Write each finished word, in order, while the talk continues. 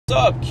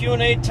What's up?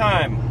 Q&A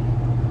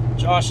time.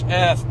 Josh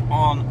F.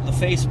 on the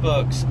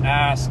Facebooks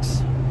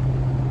asks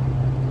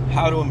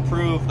how to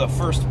improve the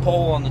first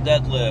pull on the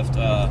deadlift.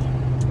 I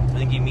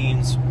think he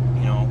means,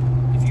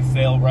 if you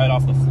fail right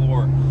off the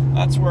floor.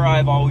 That's where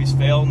I've always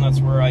failed, and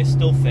that's where I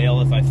still fail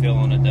if I fail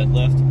on a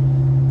deadlift.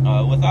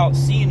 Without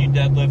seeing you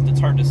deadlift, it's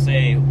hard to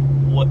say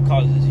what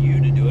causes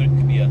you to do it. It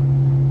could be a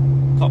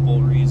couple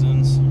of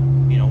reasons.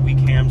 Weak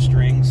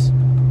hamstrings,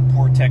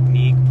 poor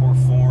technique, poor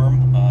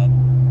form.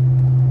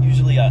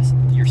 Usually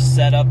your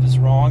setup is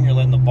wrong. You're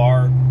letting the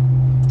bar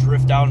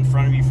drift out in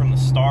front of you from the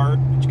start,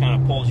 which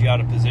kind of pulls you out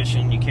of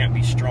position. You can't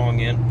be strong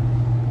in.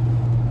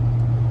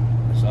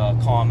 It's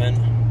common.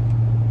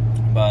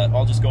 But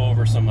I'll just go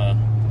over some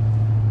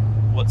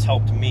what's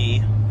helped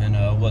me and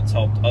what's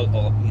helped,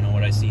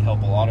 what I see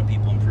help a lot of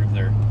people improve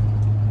their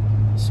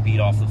speed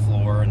off the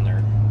floor and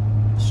their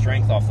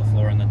strength off the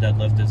floor. And the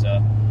deadlift is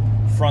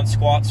front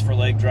squats for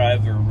leg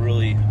drive are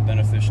really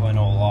beneficial. I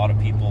know a lot of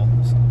people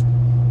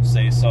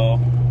say so.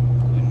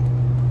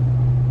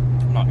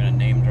 I'm not going to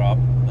name drop,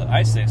 but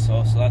I say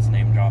so that's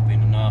name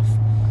dropping enough.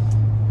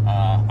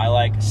 I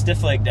like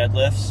stiff leg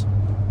deadlifts,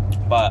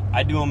 but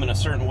I do them in a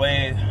certain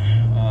way.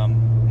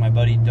 My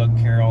buddy Doug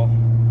Carroll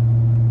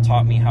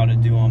taught me how to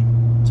do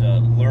them, to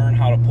learn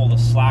how to pull the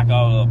slack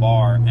out of the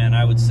bar, and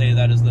I would say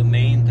that is the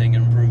main thing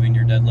in improving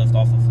your deadlift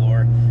off the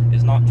floor,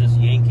 is not just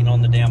yanking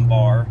on the damn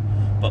bar,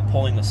 but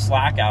pulling the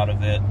slack out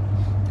of it.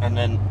 And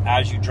then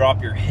as you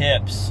drop your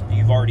hips,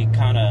 you've already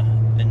kind of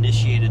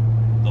initiated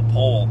the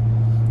pull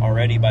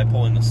already by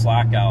pulling the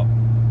slack out.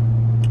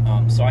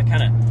 So I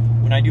kind of,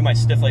 when I do my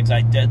stiff legs,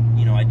 I do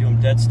them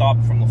dead stop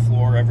from the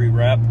floor every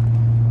rep,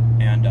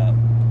 and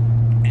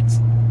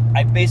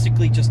I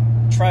basically just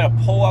try to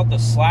pull out the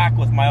slack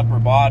with my upper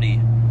body.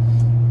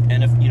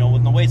 And if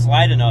when the weight's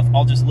light enough,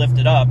 I'll just lift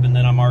it up, and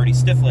then I'm already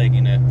stiff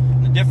legging it.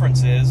 And the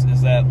difference is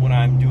that when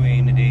I'm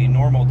doing a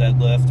normal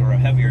deadlift or a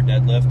heavier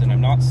deadlift, and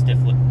I'm not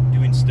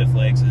doing stiff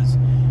legs, is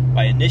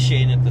by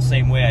initiating it the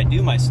same way I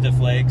do my stiff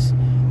legs.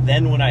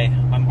 Then when I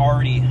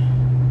already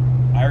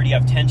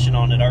have tension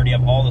on it, I already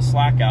have all the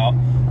slack out.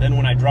 Then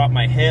when I drop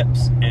my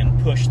hips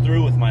and push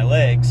through with my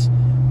legs,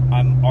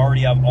 I'm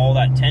already have all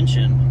that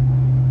tension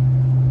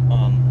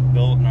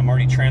built, and I'm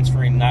already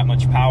transferring that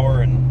much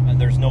power, and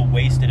there's no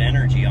wasted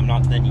energy. I'm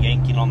not then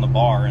yanking on the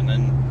bar, and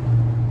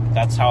then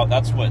that's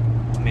what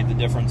made the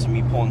difference in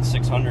me pulling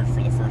 600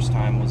 for the first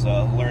time, was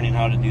learning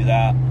how to do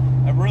that.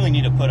 I really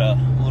need to put a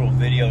little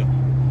video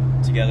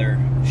together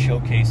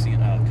showcasing,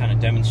 kind of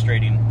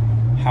demonstrating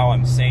how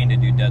I'm saying to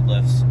do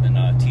deadlifts,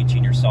 and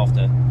teaching yourself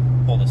to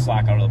pull the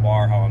slack out of the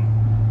bar. How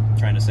I'm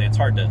trying to say, it's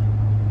hard to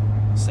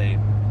say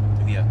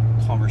via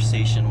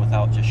conversation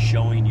without just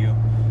showing you,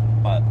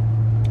 but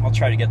I'll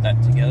try to get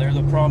that together.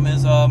 The problem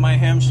is my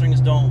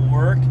hamstrings don't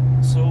work,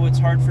 so it's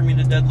hard for me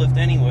to deadlift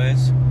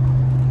anyways,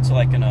 until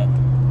I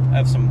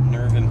have some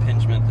nerve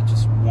impingement that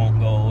just won't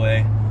go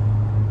away.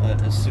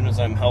 But as soon as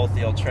I'm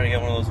healthy, I'll try to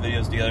get one of those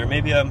videos together.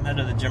 Maybe I'm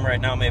headed to the gym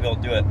right now, maybe I'll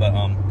do it, but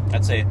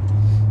I'd say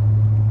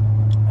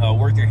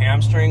work your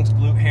hamstrings,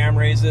 glute ham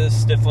raises,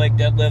 stiff leg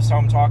deadlifts, how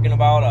I'm talking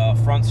about,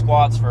 front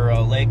squats for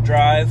leg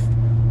drive,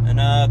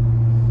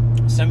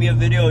 and send me a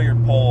video of your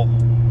pull.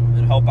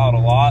 It'll help out a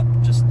lot.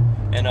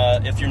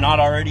 And if you're not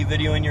already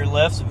videoing your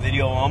lifts,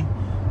 video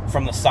them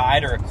from the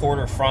side or a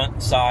quarter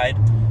front side,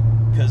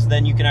 because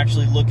then you can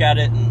actually look at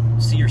it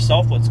and see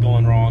yourself what's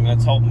going wrong.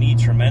 That's helped me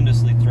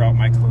tremendously throughout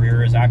my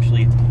career, is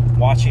actually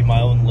watching my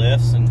own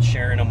lifts and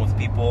sharing them with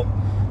people,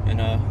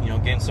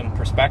 and gain some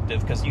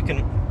perspective, because you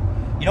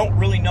don't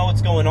really know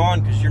what's going on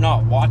because you're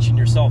not watching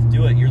yourself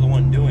do it. You're the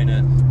one doing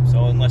it.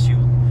 So unless you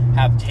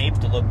have tape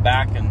to look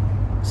back and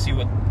see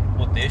what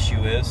the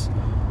issue is,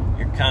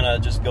 you're kind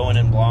of just going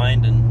in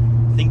blind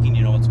and thinking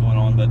you know what's going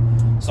on. But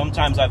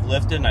sometimes I've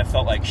lifted and I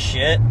felt like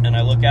shit, and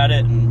I look at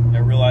it and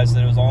I realized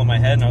that it was all in my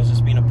head and I was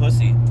just being a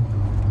pussy.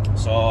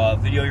 So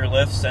video your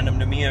lifts, send them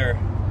to me, or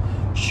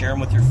share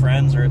them with your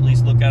friends, or at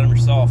least look at them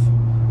yourself,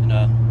 and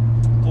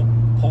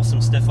pull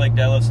some stiff leg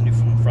deadlifts and do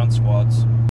some front squats.